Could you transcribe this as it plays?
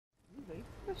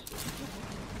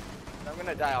I'm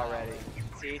gonna die already.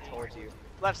 See, told you.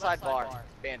 Left side bar,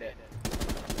 bandit.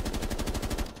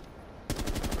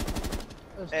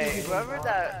 Hey, whoever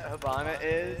that Habana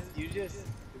is, you just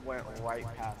went right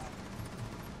past him.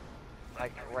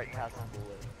 Like, right past the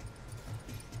bullet.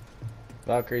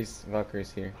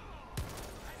 Valkyrie's here.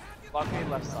 Valkyrie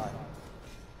left side.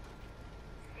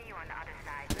 See you on the other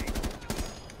side.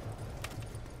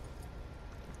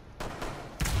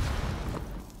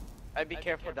 I'd be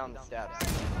careful down the steps.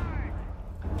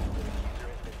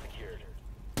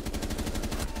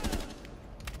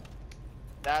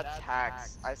 That's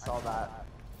hacks. I saw that.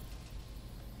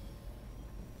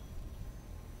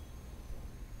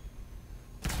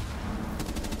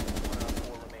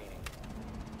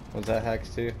 Was that hacks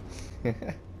too?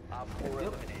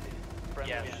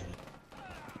 Yes.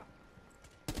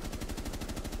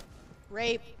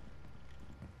 Rape.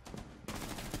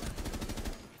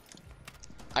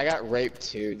 I got raped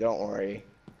too, don't worry.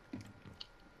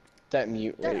 That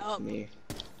mute Shut raped up. me.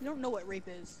 You don't know what rape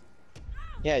is.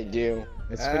 Yeah, I do.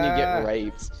 It's when you get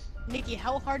raped. Nikki,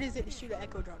 how hard is it to shoot an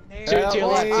echo drone? There. To your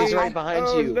left, he's right behind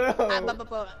you. No.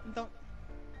 Don't.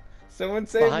 Someone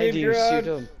save Behind me, you, Grudge.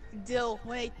 shoot him. Dill,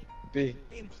 1 B.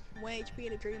 HP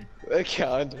in a dream.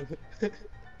 God.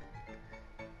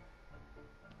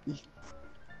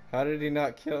 How did he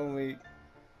not kill me?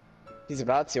 He's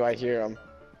about to, I hear him.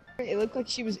 It looked like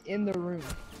she was in the room.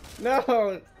 No!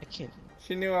 I can't.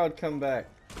 She knew I would come back.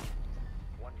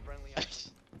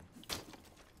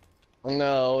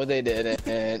 No, they didn't.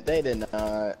 They did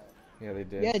not. Yeah, they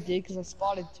did. Yeah, it did, because I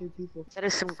spotted 2 people. That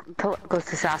is some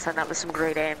Ghost Assassin. That was some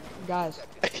great aim. Guys,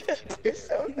 You're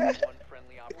so bad.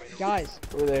 guys.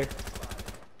 Over there.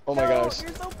 Oh my No, gosh.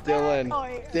 you're so bad. Dylan.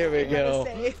 Oh, There we I gotta go.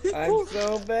 say. I'm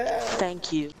so bad.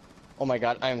 Thank you. Oh my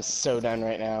god, I am so done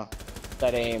right now.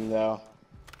 That aim though.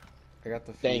 I got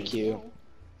the feed. Thank you.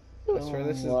 I swear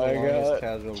this is the Oh my longest God.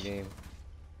 casual game.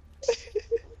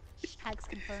 Hacks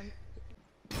confirmed.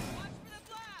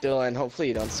 Dylan, hopefully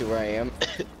you don't see where I am.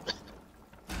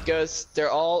 Ghost, they're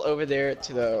all over there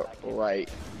to the right.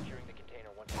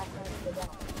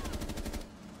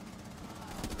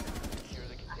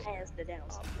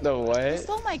 The You what?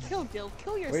 stole my kill, Dill.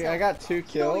 Kill yourself. Wait, I got 2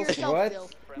 Kill kills? yourself, What? Dill.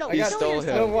 No, I got kill stole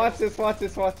yourself. No, him. watch this, watch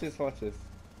this, watch this, watch this.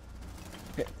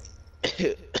 What?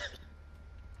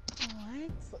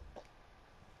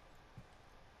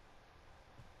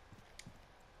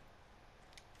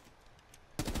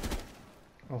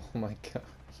 Oh my god.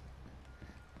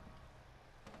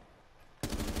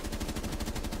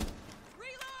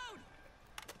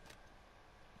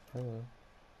 Hello.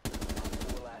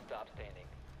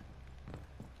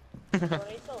 Are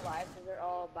they still alive? Because they're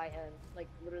all by like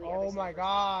literally. every Oh single my person.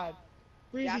 god.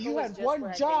 Breezy, Jackal you was had just one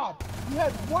where I job. You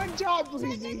had one job,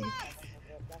 Breezy. Yeah,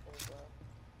 Jackal was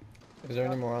low. Is there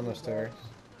any more on the stairs?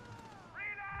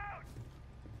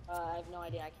 I have no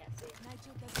idea. I can't see.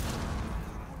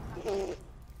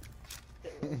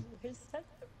 You're such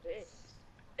a bitch.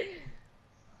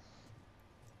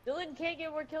 Dylan can't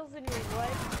get more kills than you. What?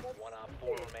 1 on 4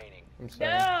 remaining. I'm sorry.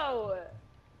 No!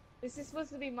 This is supposed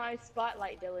to be my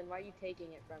spotlight, Dylan. Why are you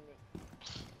taking it from me?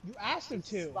 You asked him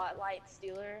to. Spotlight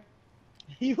stealer.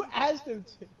 You asked him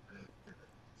to.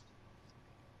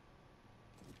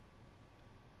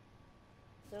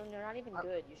 Dylan, you're not even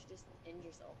good. You should just end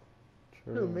yourself.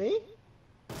 Who, True. me?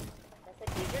 I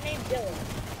said, dude, your name's Dylan.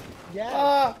 Yeah.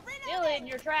 Ah! Dylan,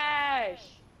 you're trash.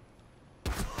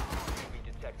 Be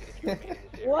detected if you remain in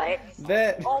this area. What?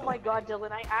 That. Oh my god,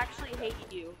 Dylan, I actually hate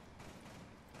you.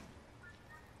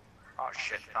 Oh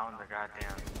shit, found the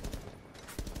goddamn.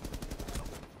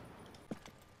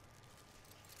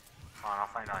 Hold on, I'll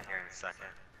find out here in a second.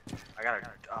 I got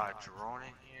a drone in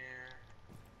here.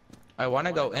 I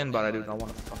wanna go in, but I do not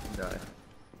wanna fucking die. 10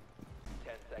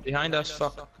 seconds. Behind us,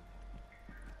 fuck.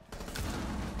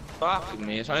 Fuck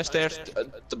me, it's on the stairs.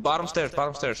 The bottom stairs,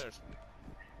 bottom stairs.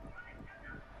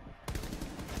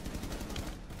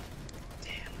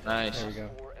 Nice. There we go.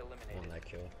 4 eliminated. That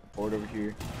kill. Board over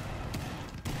here.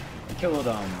 I killed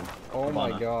Oh my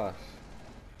Habana. gosh.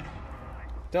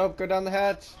 Dope, go down the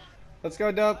hatch. Let's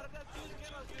go, Dope.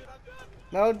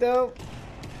 No, Dope.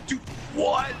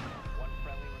 What? 1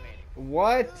 friendly remaining.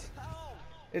 What?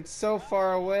 It's so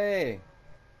far away.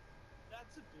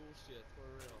 That's a bullshit, for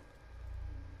real.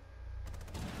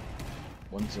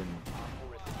 One's in. Op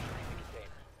 4 is securing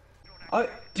the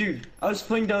container. Dude, I was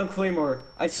playing down Claymore.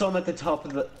 I saw him at the top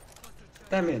of the.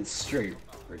 That man's straight.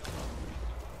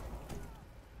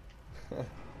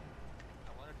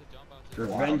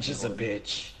 Revenge is a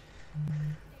bitch.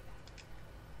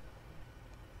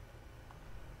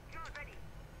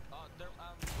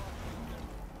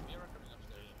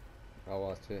 I'll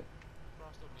watch it.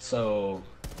 So,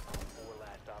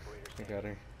 I got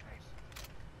her.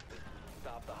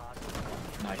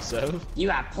 Nice, Ev. you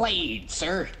got played,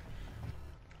 sir.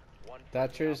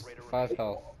 Thatcher's 5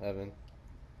 health, Evan.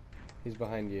 He's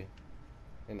behind you.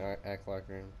 In our act locker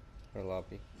room. Or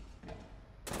lobby.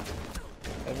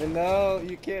 Evan, no!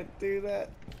 You can't do that!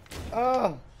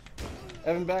 Oh!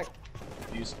 Evan, back!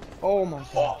 Oh my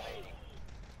god.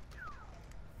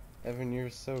 Evan, you're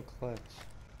so clutch.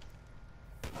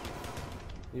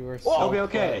 You were so It'll be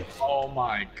okay. clutch. Oh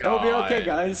my It'll god. be okay,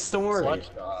 guys. Don't worry.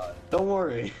 Clutch god. Don't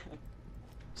worry.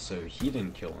 So he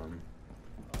didn't kill him.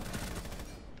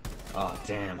 Oh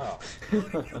damn.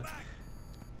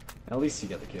 At least he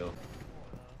got the kill.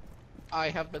 I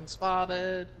have been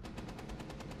spotted.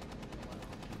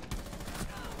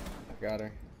 I got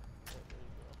her.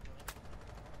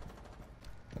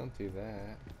 Don't do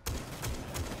that.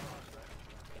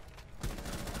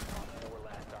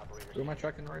 Who am I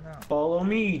tracking right now? Follow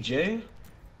me, Jay.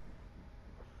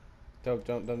 Dope,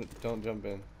 don't jump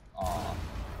in.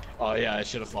 Oh yeah, I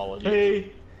should have followed you.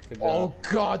 Hey. Good job. Oh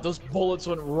god, those bullets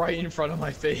went right in front of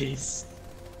my face.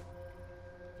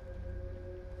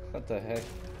 What the heck?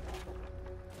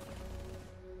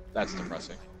 That's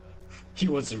depressing. He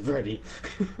wasn't ready.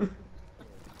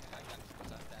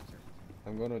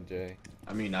 I'm going with Jay.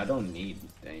 I mean, I don't need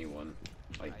anyone.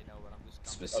 Like, Oh,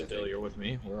 specific. Dill, you're with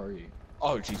me? Where are you?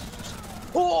 Oh, Jesus.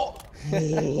 Oh!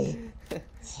 He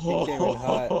came in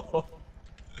hot.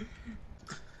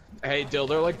 Hey, Dill,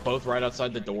 they're like both right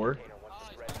outside the door.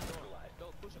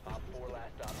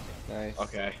 Nice.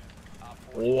 Okay.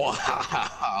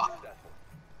 Wow.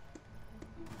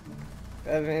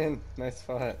 Evan, nice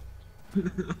spot.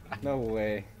 No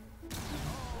way.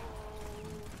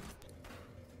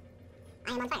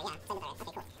 I am on fire, yeah. Send it there.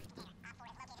 Okay, cool.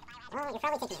 Well, you're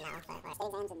probably taking it now, but state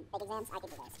exams and big exams, I could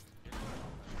do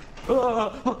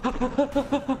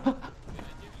those.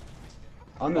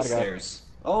 On the stairs.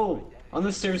 Oh, on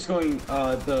the stairs going,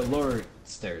 the lower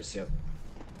stairs, yep.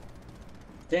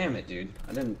 Damn it, dude.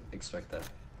 I didn't expect that.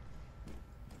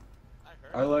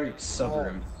 I like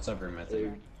sub-room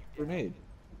method. Grenade.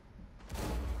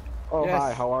 Oh, Yes.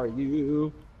 hi, how are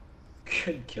you?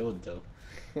 Good kill, though.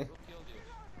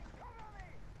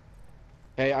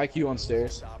 Hey, IQ on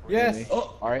stairs. Yes!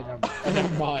 Oh! Alright,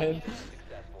 never mind.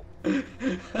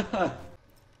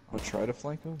 I'll try to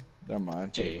flank him. Never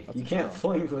mind. Jay, That's you a can't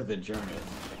throw. flank with a German.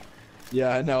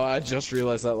 Yeah, I know. I just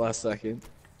realized that last second.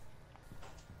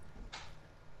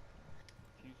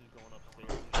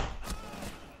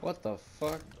 What the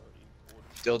fuck?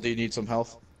 Dill, do you need some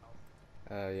health?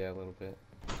 Yeah, a little bit.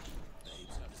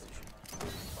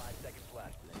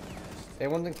 Hey,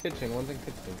 one's in kitchen, one's in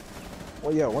kitchen.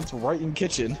 Well, yeah, one's right in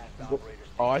kitchen.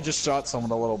 Oh, I just shot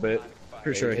someone a little bit.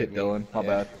 Pretty sure I hit me. Dylan. My Yeah.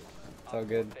 bad. It's all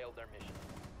good.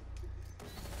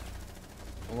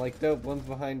 I'm like, dope, one's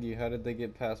behind you. How did they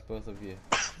get past both of you?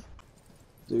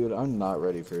 Dude, I'm not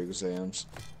ready for exams.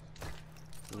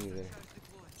 Neither.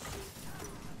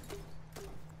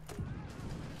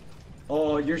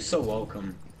 Oh, you're so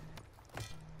welcome.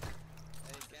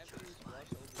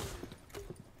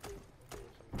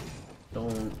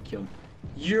 Don't kill me.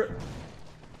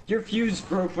 Your fuse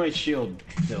broke my shield,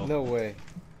 Dill. No way.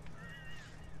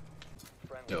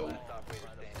 Dope.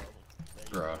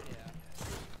 Bruh.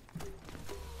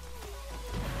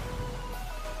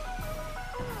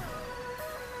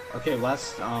 Okay,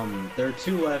 last, there are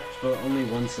 2 left, but only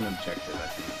one's an objective, I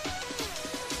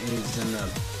think. And he's in the,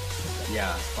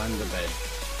 yeah, find the bed.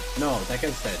 No, that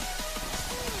guy's dead.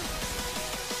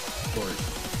 Court.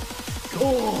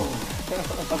 Oh!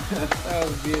 That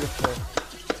was beautiful.